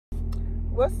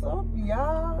What's up,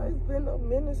 y'all? It's been a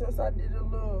minute since I did a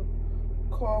little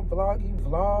car vloggy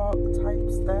vlog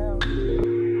type style.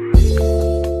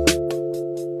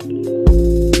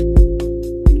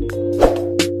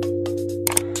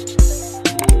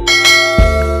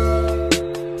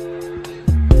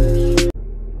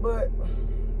 But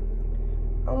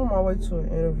I'm on my way to an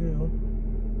interview.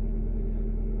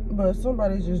 But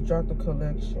somebody just dropped a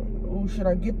collection. Ooh, should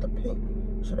I get the pink?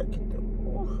 Should I get the...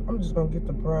 Ooh, I'm just gonna get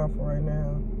the brown for right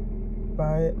now.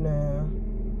 Buy it now.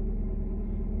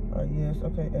 Oh, yes.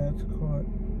 Okay, add to cart.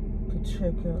 To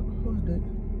check out. Who's this?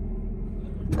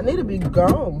 I need to be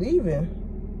gone, leaving.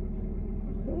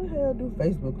 Who the hell do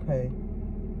Facebook pay?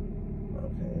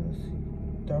 Okay, let's see.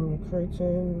 Dominic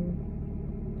Creighton.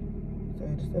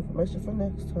 Save this information for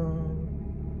next time.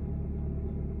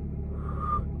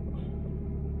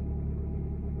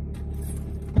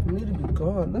 I need to be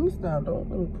gone. Let me stop. Let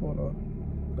me pull off.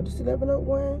 But it's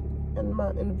 11:01 and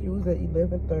my interview is at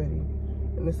 11:30.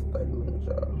 And it's a 30-minute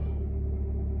job.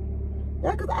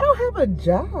 Yeah, because I don't have a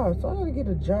job. So I gotta get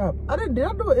a job. Did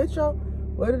I do an intro?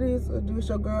 What it is, do it's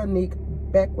your girl Nick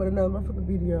back with another motherfucking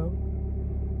video.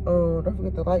 Don't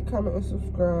forget to like, comment, and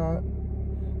subscribe.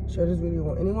 Share this video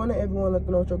with anyone and everyone. Let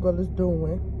them know what your girl is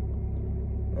doing.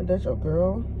 And that your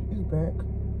girl is back.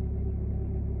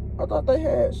 I thought they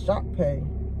had shop pay.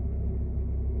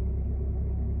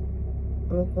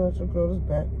 And I thought your girl is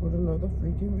back with another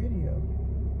freaking video.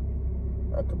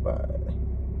 I could buy it.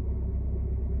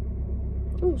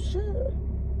 Oh, shit.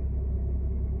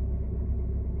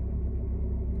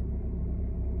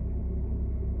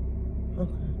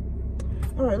 Okay.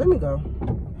 Alright, let me go.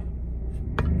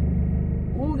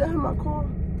 What we got in my car?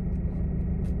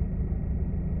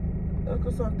 Look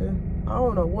or something. I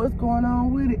don't know what's going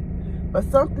on with it, but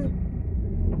something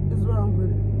is wrong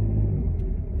with it.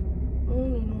 I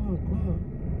don't know where I'm going.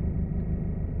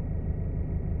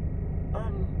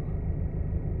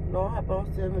 No, I hop on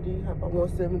 70, hop on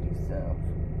 170 South.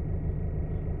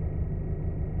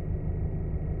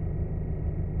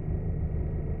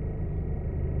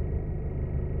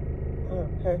 I have a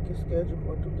package scheduled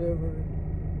for delivery.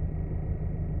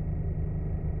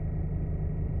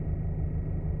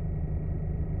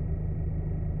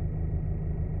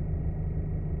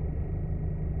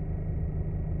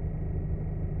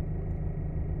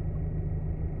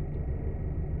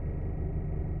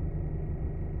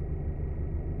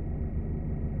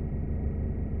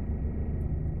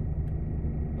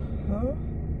 Huh?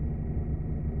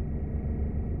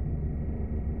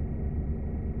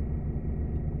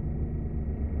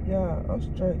 Yeah, I'm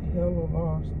straight hella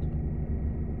lost.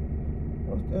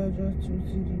 What's the address? 2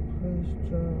 CD Place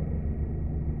Drive.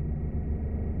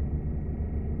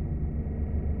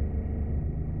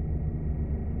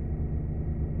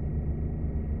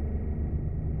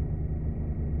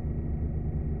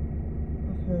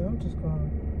 Okay, I'm just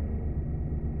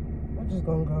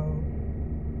gonna go.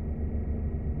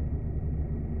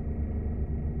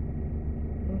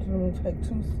 I'm gonna take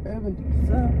 270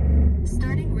 South.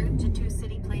 Starting route to 2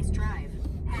 City Place Drive.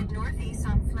 Head northeast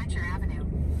on Fletcher Avenue.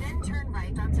 Then turn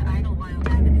right onto Idlewild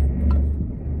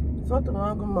Avenue. Something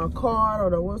wrong with my car. I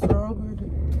don't know what's wrong with it.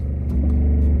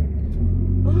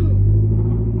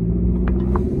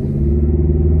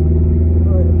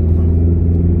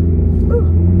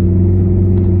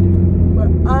 But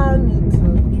I need to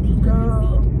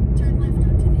go. Turn left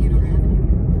onto Theodore Avenue.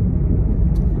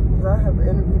 Because I have an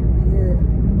interview to be here.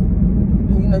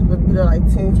 You know, you're supposed to be there like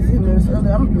 10, 15 minutes early.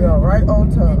 I'm gonna be all right on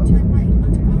time. Turn right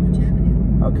onto College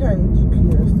Avenue. Okay,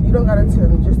 GPS. You don't gotta tell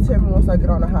me. Just tell me once I get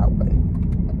on the highway.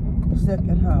 The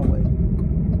second highway.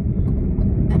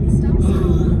 At the stop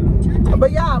sign, turn right.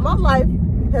 But yeah, my life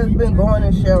has been going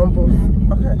in shambles.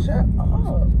 Okay, shut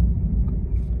up.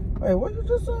 Wait, what you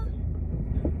just say? I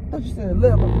thought you said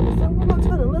left. What am I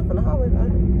turning left on the highway?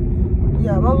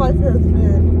 Yeah, my life has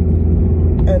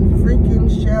been in freaking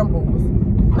shambles.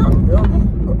 Not really,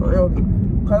 but really.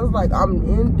 Cause like I'm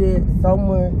in debt so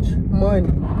much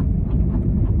money.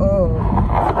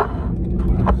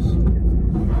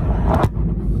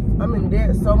 I'm in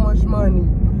debt so much money.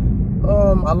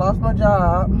 I lost my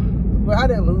job. Well, I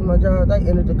didn't lose my job. They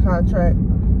ended the contract.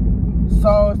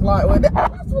 So it's like, well, I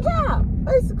lost my job,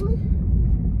 basically.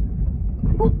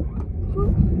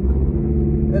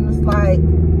 And it's like,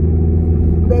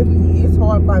 baby, it's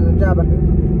hard finding a job out here.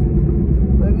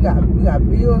 We got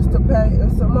bills to pay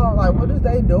and some more. Like, what is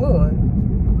they doing?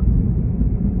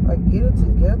 Like, get it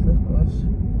together.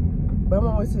 But I'm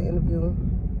always to interview.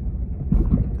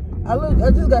 I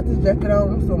just got this jacket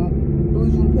on, some blue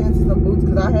jean pants and some boots,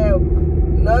 because I have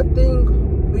nothing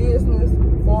business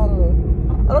formal.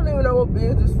 I don't even know what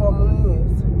business formal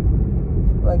is.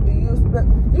 Like, do you expect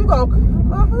you gonna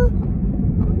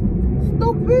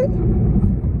stupid?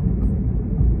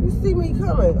 You see me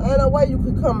coming. Ain't no way you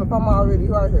could come if I'm already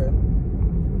right here.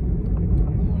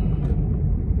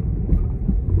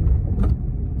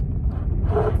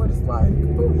 But it's like,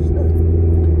 oh shit.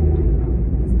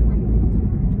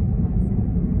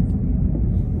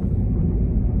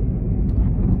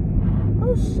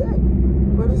 Oh shit.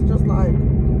 But it's just like,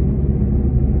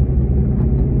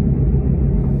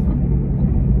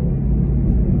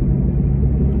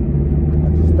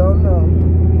 don't know.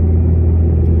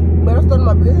 But I started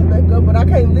my business back up, but I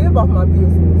can't live off my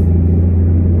business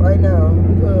right now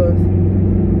because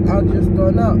I'm just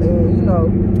starting out, and you know,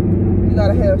 you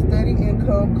gotta have steady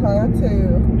income,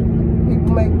 clientele.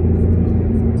 People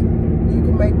you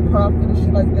can make profit and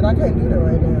shit like that. I can't do that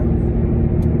right now.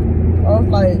 I was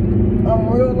like, I'm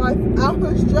real life out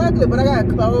here struggling, but I got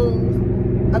clothes.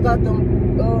 I got them,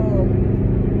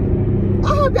 I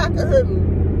hope y'all can hear me.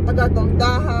 I got them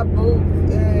thigh-high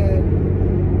boots and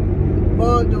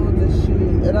bundles and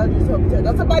shit. And I just hope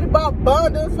that somebody bought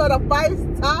bundles for the first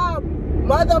time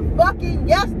motherfucking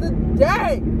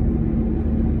yesterday.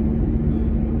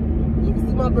 You can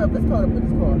see my breath. Let's call it with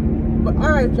this car. But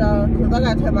alright, y'all, because I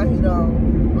got to turn my heat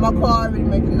on. My car already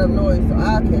making enough noise, so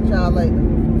I'll catch y'all later.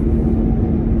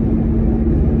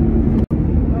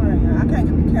 Alright, I can't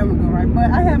get the camera going right, but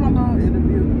I had my little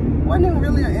interview. It wasn't even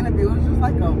really an interview. It was just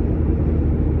like a...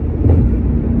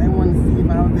 They wanted to see if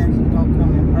I was actually gonna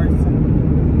come in person.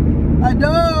 Like,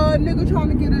 duh, nigga trying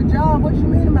to get a job. What you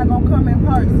mean am I gonna come in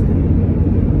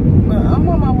person? But I'm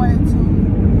on my way to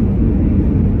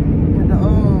the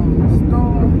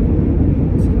store.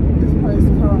 This place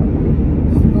called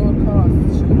Shoe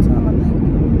Time, I think.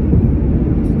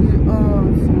 To get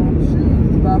some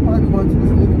shoes. But I'll probably go to the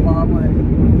sneaker bar, but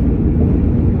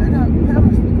they don't have a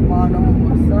sneaker bar no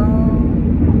more. So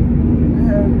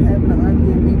having an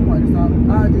Airbnb party, so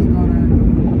I'll just go there,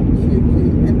 kick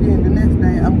it, and then the next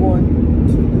day I'm going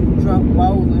to do drunk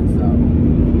bowling, so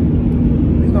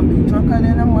we're gonna be drunker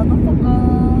than a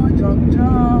motherfucker, drunk.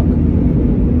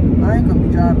 I ain't gonna be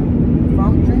driving. If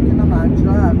I'm drinking, I'm not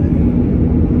driving.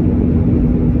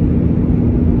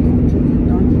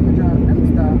 Don't drink and drive. Let me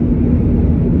stop.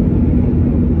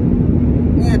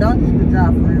 Yeah, don't drink and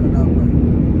drive for real though, but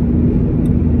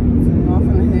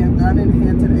I need to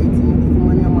head to the ATM, put some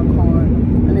money on my card.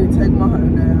 I need to take my hair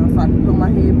down so I can put my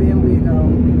headband wig on.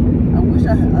 I wish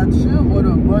I should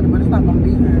order a bundle, but it's not gonna be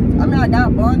here. I mean, I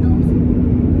got bundles,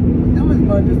 but them is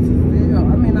bundles to sell.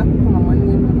 I mean, I can put my money in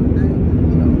another day,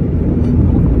 you know.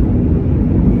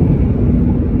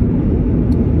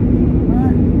 But I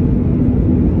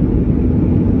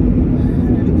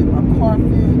need to get my car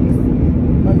fixed.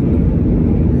 Like,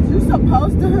 is you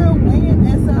supposed to hear wind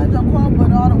inside your car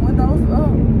with all the windows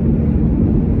up?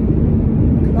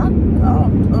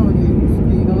 Oh yeah, you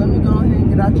speeding. Let me go ahead and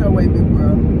get out your way, big bro.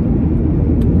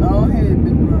 Go ahead,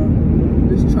 big bro.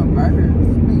 This truck right here is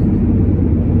speeding.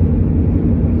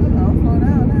 I'll slow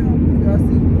down now. Y'all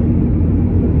see?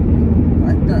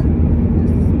 Right there.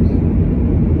 This is speeding.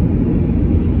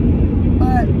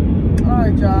 But,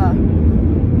 alright, y'all.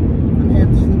 I'm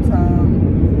headed to Shoe Time.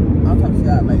 I'll talk to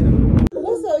y'all later.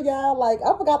 What's up, y'all? Like,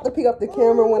 I forgot to pick up the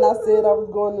camera when I said I was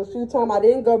going to Shoe Time. I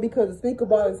didn't go because the sneaker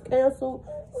bar is canceled.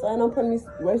 So I don't put me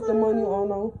wasting money on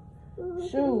no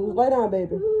shoes. Lay down,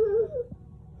 baby.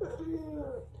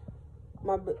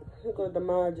 Here goes the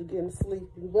Marge getting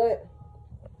sleepy. But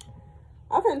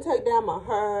I couldn't take down my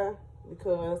hair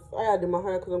because I gotta do my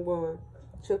hair because I'm going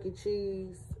Chuck E.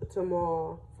 Cheese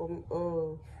tomorrow for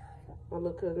my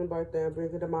little cousin's birthday and bring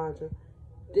her to Marge.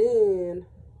 Then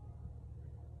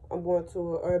I'm going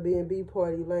to an Airbnb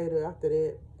party later after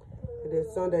that. And then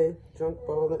Sunday, drunk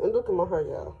bowling. And look at my hair,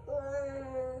 y'all.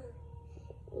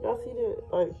 Y'all see that?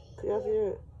 Like, can y'all see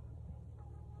that?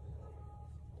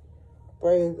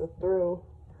 Braids are through.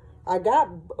 I got,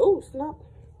 oh snap.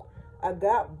 I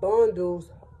got bundles,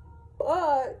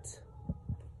 but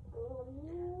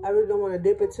I really don't want to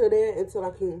dip into that until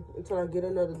I get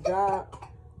another job.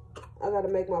 I gotta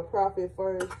make my profit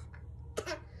first.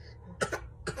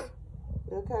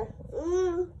 Okay.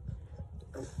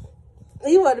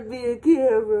 You want to be in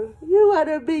camera. You want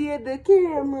to be in the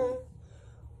camera.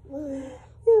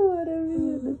 You want to be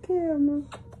in the camera.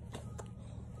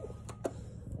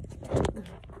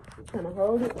 I'm trying to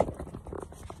hold it.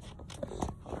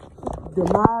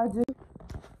 Demarge.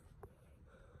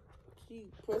 She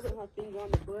pressing her finger on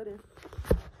the button.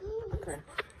 Okay.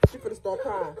 She finna start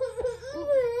crying.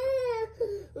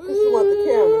 Because she wants the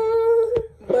camera.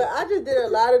 But I just did a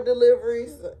lot of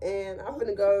deliveries and I'm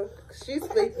finna go. She's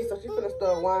sleepy, so she's finna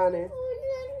start whining.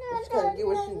 She's trying to get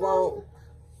what she wants.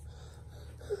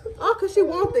 Oh, cause she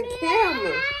wants the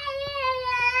camera.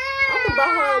 I'm gonna buy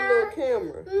her a little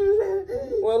camera.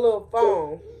 Or a little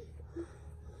phone.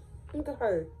 Look at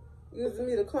her. Using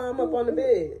me to climb up on the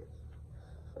bed.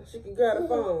 She can grab the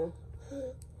phone.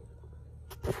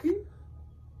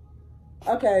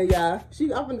 Okay, y'all.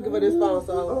 I'm gonna give her this phone,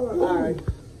 so alright.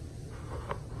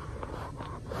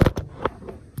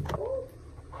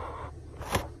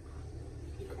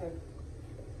 Okay.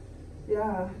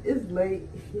 Yeah, it's late.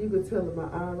 You can tell in my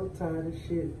eyes I'm tired of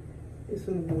shit. It's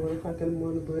in the morning, o'clock in the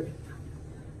morning, but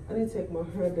I need to take my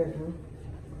hair down.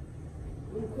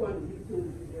 I'm recording a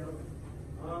YouTube video.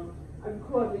 I'm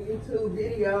recording a YouTube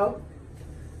video.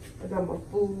 I got my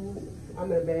food.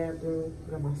 I'm in the bathroom. I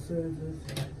got my scissors.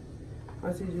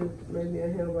 I see you made me a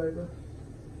hamburger.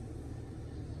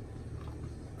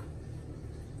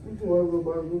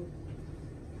 Burger.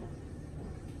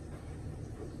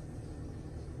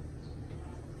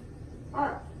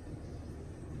 Alright.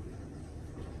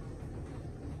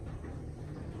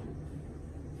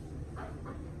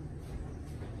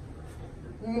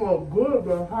 Good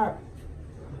but hot.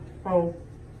 Oh.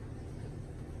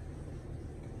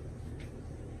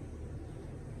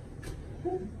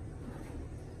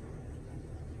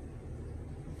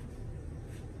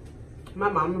 My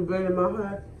mama braided my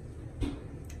hair.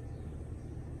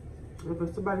 And for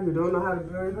somebody who don't know how to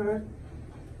braid her,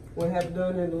 or haven't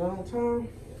done it in a long time,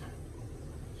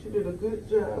 she did a good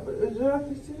job. But as y'all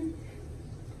can see,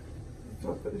 it's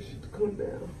not for this shit to come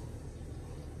down.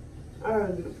 I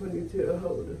gotta get a ponytail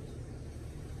holder.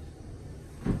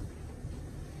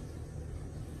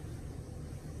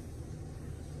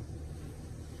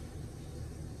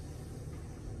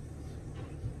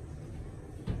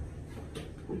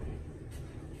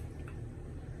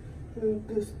 And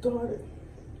get started.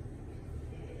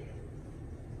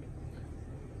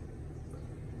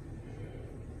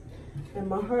 And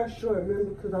my hair short,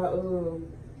 remember, because I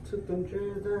took them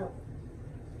dreads out.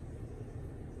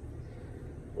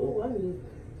 Oh, I need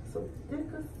some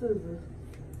thicker scissors.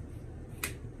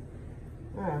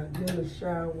 Alright, get in the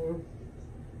shower.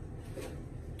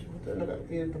 Then I gotta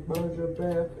get the bonjour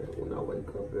bath when I wake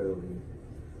up early.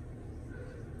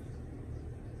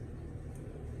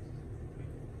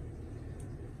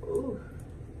 Ooh.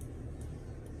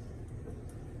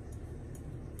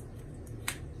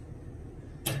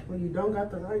 When you don't got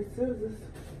the right scissors,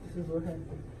 this is what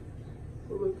happens.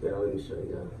 But look, y'all, let me show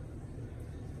y'all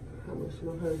how much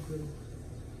my hair grew.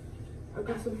 I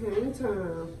got some hang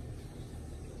time.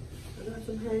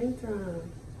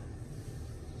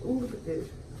 Ooh, look at this.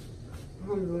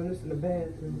 I'm doing this in the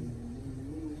bathroom.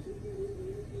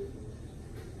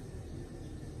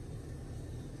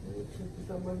 Let me check this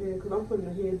on my head, because I'm putting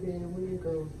the headband wig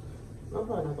on. I'm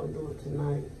probably not going to do it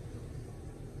tonight.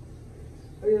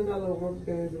 I just got little rubber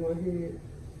bands in my head.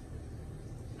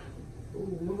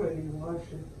 Ooh, my hair needs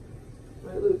washing.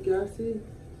 Like, look, y'all see?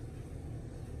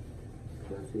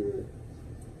 Y'all see that?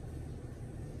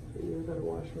 Yeah, I gotta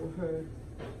wash my hair.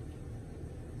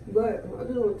 But I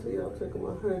just want to tell y'all taking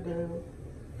my hair down.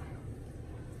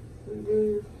 And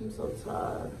then I'm so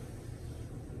tired.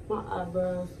 My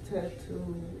eyebrows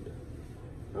tattooed.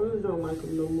 I really don't like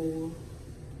them no more.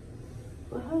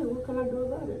 But hey, what can I do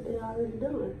about it? They already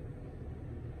done.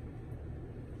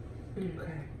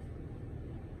 Okay.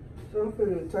 So I'm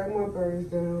finna take my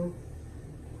braids down.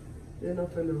 Then I'm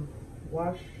finna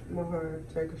wash my hair,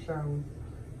 take a shower,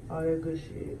 all that good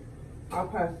shit. I'll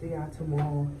probably see y'all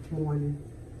tomorrow morning.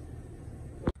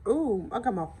 Ooh, I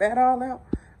got my fat all out.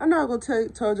 I'm not gonna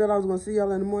told y'all I was gonna see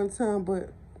y'all in the morning time,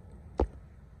 but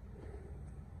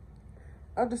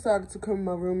I decided to come in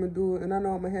my room and do it, and I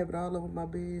know I'm gonna have it all over my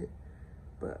bed.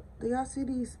 But do y'all see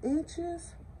these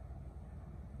inches?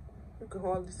 You can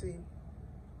hardly see.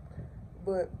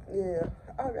 But yeah,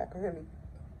 I hope y'all can hear me.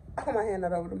 I'm gonna hand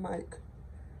that over the mic.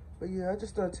 But yeah, I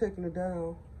just started taking it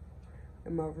down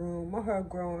in my room. My hair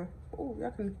growing. Oh,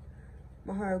 y'all can,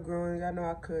 my hair growing. Y'all know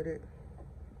I cut it.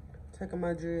 Taking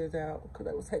my dreads out because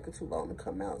they was taking too long to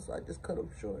come out, so I just cut them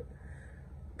short.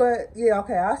 But yeah,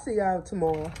 okay, I'll see y'all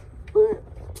tomorrow. But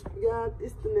yeah,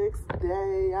 it's the next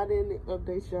day. I didn't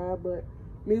update y'all, but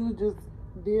Mila just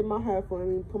did my hair for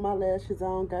me, put my lashes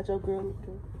on, got your girl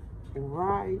looking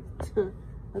right.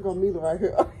 I got Mila right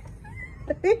here.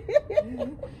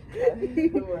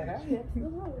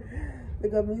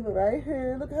 Look at Mila right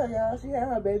here. Look at her, y'all. She had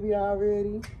her baby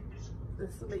already.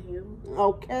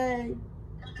 Okay.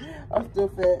 I'm still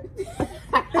fat.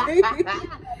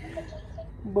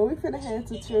 But we finna have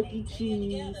some Chuck E.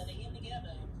 Cheese.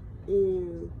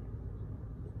 And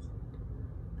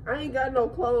I ain't got no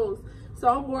clothes, so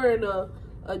I'm wearing a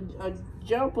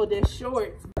jumper that's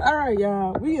short. All right,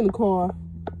 y'all. We in the car.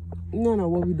 No,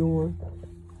 what we doing?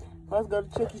 Let's go to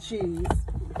Chuck E. Cheese.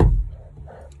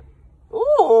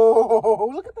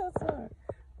 Ooh, look at that side.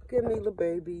 Look at me, little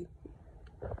baby.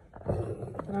 All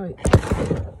right.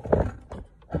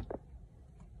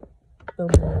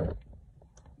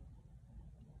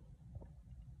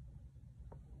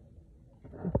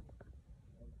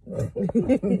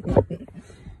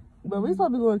 But we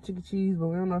supposed to be going to Chuck E. Cheese, but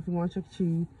we don't know if we want Chuck E.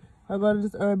 Cheese. I go to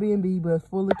this Airbnb, but it's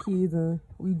full of kids and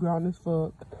we grown as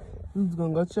fuck. We was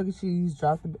gonna go to Chuck E. Cheese,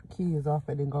 drop the kids off,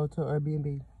 and then go to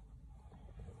Airbnb.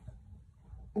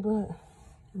 But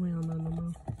we don't know no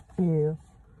more. Yeah.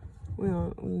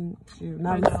 Shoot.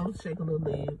 Now we shake a little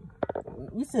leg.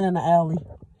 We sit in the alley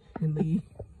and leave.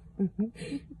 Because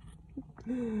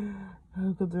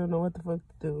we don't know what the fuck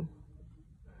to do.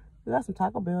 We got some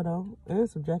Taco Bell though, and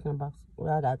some Jack in the Box.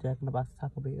 Well, I got Jack in the Box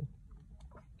Taco Bell.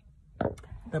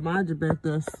 The Maja back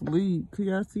there asleep. Can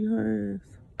y'all see hers?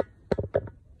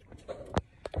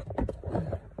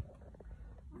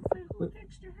 What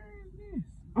texture hair is this?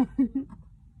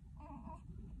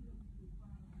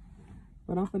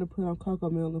 But I'm finna put on Cocoa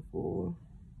Melon for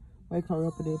wake her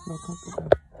up and then put on Cocoa Melon.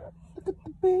 Look at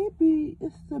the baby.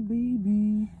 It's the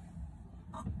baby.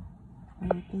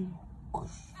 Everything.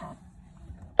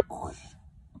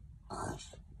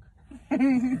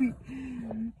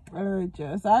 Alright,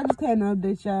 y'all. So I just came to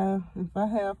update y'all. If I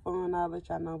have fun, I'll let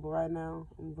y'all know. But right now,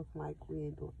 I'm looking like we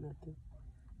ain't doing nothing.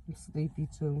 I'm sleepy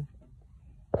too.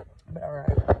 But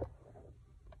alright.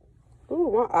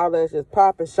 Ooh, my eyelashes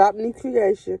popping. Shop Neek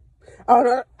Creation. Oh,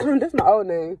 no, that's my old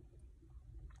name.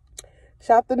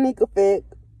 Shop the Neek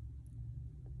Effect.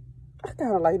 I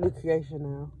kind of like Neek Creation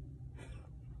now.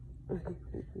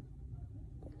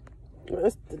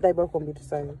 They both gonna be the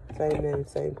same. Same name,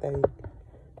 same thing.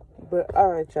 But,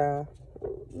 alright, y'all.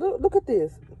 Look at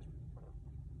this.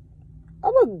 I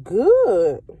look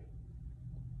good.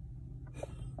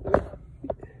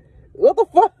 What the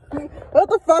fuck? What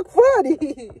the fuck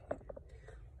funny?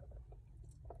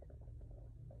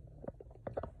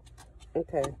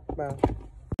 Okay, bye.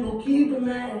 Keep it,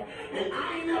 man. And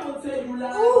I ain't never tell you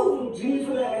lies. Ooh, G's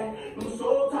for that. Them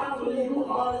soul times with you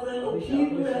harder than no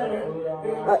keep it, man.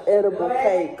 An edible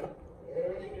cake.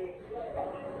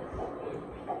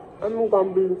 I'm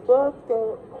gonna be fucked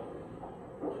up.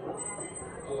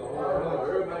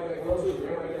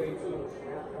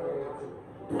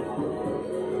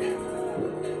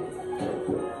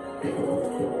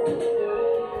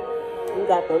 We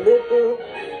got the liquor.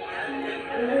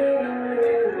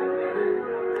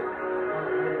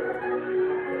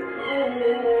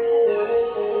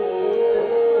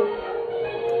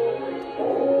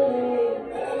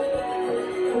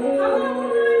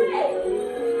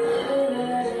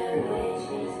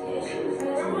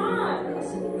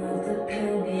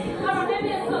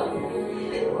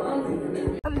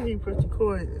 I didn't even press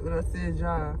record when I said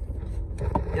y'all.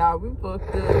 Y'all, we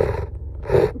fucked up.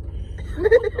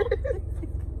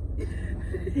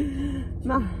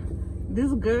 Nah,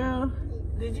 this girl.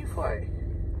 Did you fart?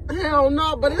 Hell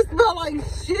no, but it smelled like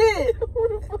shit. Who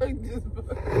the fuck just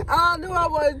I knew I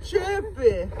wasn't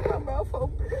tripping. my mouth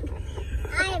open?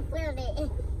 I feel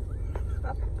it.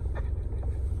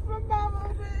 My mouth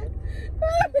open.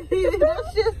 That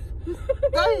shit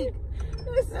stink.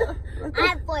 I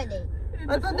feel it.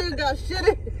 I thought they got shit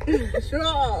in his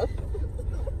straw.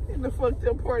 In the fucked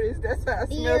up parties, that's how I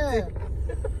smelled it.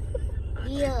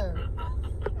 Yeah.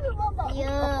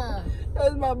 Yeah.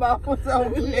 That's my mouth was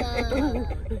open.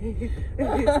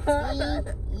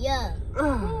 Yeah.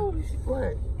 Oh,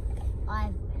 what?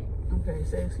 I Okay,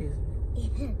 say excuse me.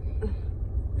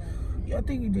 I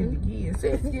think you did it again.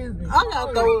 Say excuse me. I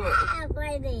gotta throw up.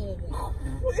 feel it.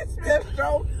 It smells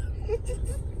strong.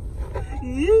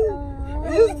 You,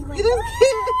 this kid.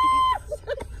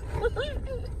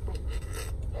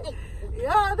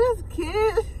 Y'all, this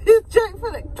kid is trying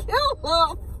for the kill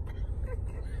us.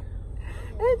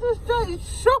 He just straight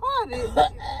shorted.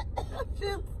 That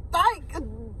shit stank.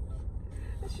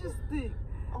 That shit stink.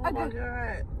 Oh my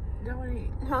god. Don't we?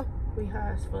 Huh? We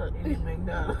high as fuck in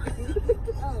McDonald's.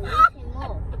 Oh, you can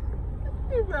move.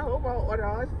 You better hope I order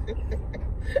all shit.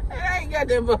 I ain't got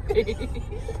that money.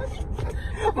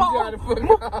 I'm trying to fuck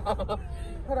off.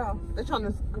 Hold on. They're trying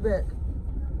to go back.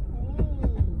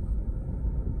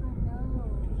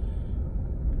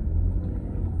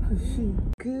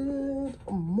 Good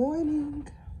morning.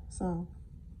 So,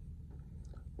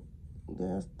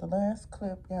 the last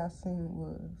clip y'all seen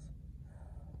was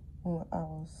when I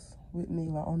was with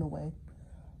Mila on the way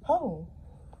home.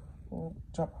 We'll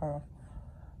drop her off.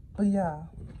 But yeah,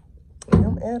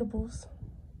 them edibles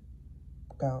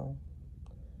gone.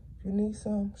 If you need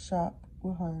some, shop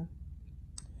with her.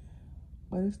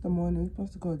 But it's the morning. We're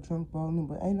supposed to go drunk bowling,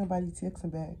 but ain't nobody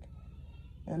texting back.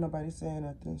 Ain't nobody saying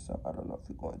nothing, so I don't know if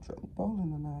we're going drunk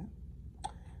bowling or not.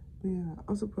 But yeah,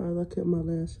 I'm surprised I kept my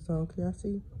lashes on. Can y'all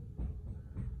see?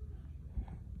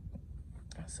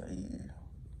 So yeah.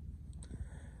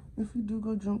 If we do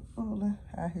go drunk bowling,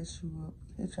 I'll hit you up.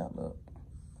 Hit y'all up.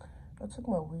 I took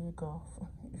my wig off.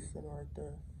 It's sitting right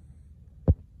there.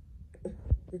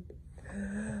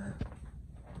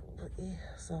 But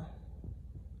yeah, so.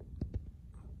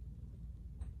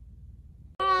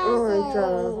 Alright,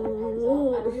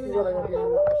 y'all. This is what I gotta do.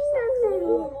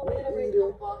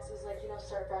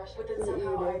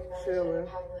 Eating. Chilling.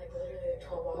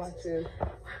 Watching.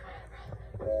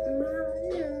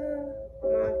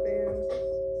 My fam.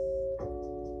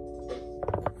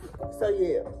 So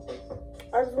yeah.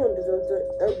 I just wanted to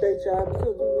update y'all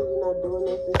because we really not doing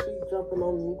nothing. She's jumping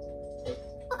on me.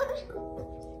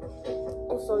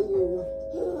 So yeah.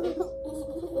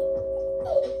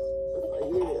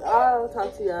 I'll talk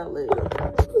to y'all later.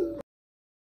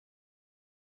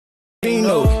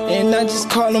 And I just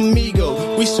call him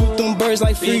Migo. We shoot them birds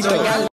like Frito.